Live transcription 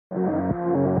Good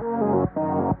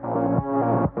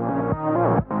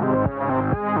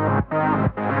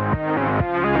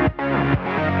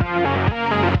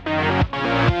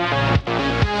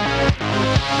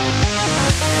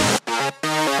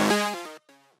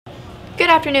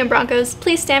afternoon, Broncos.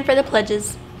 Please stand for the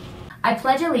pledges. I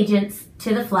pledge allegiance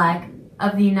to the flag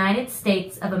of the United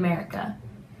States of America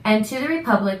and to the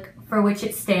republic for which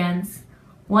it stands,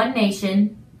 one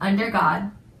nation, under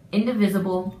God,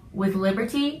 indivisible, with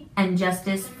liberty and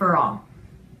justice for all.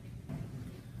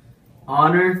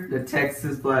 Honor the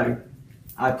Texas flag.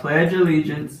 I pledge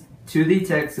allegiance to the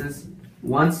Texas,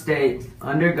 one state,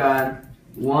 under God,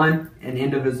 one and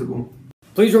indivisible.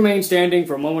 Please remain standing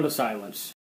for a moment of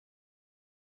silence.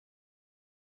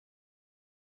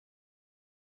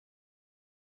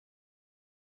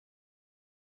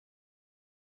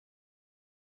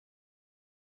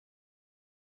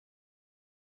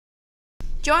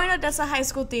 Join Odessa High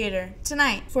School Theater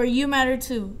tonight for You Matter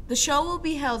Too. The show will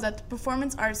be held at the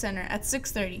Performance Arts Center at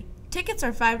 6:30. Tickets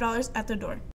are $5 at the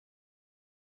door.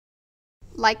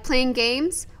 Like playing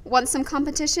games? Want some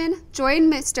competition? Join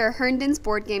Mr. Herndon's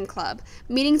Board Game Club.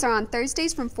 Meetings are on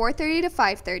Thursdays from 4:30 to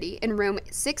 5:30 in room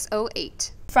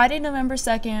 608. Friday, November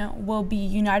 2nd will be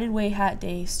United Way Hat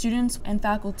Day. Students and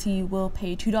faculty will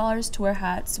pay $2 to wear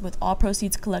hats, with all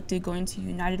proceeds collected going to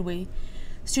United Way.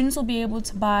 Students will be able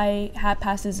to buy hat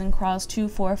passes in crawls 2,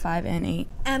 4, 5, and 8.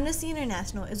 Amnesty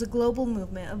International is a global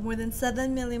movement of more than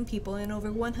 7 million people in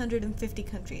over 150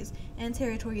 countries and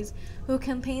territories who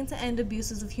campaign to end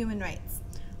abuses of human rights.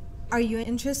 Are you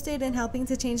interested in helping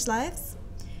to change lives?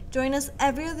 Join us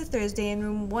every other Thursday in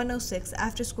room 106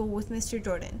 after school with Mr.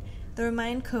 Jordan. The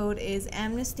remind code is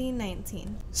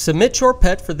Amnesty19. Submit your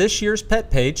pet for this year's pet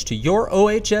page to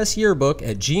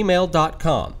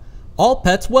yourohsyearbook@gmail.com. All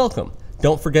pets welcome.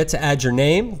 Don't forget to add your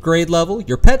name, grade level,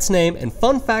 your pet's name, and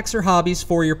fun facts or hobbies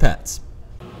for your pets.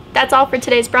 That's all for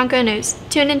today's Bronco News.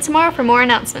 Tune in tomorrow for more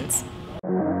announcements.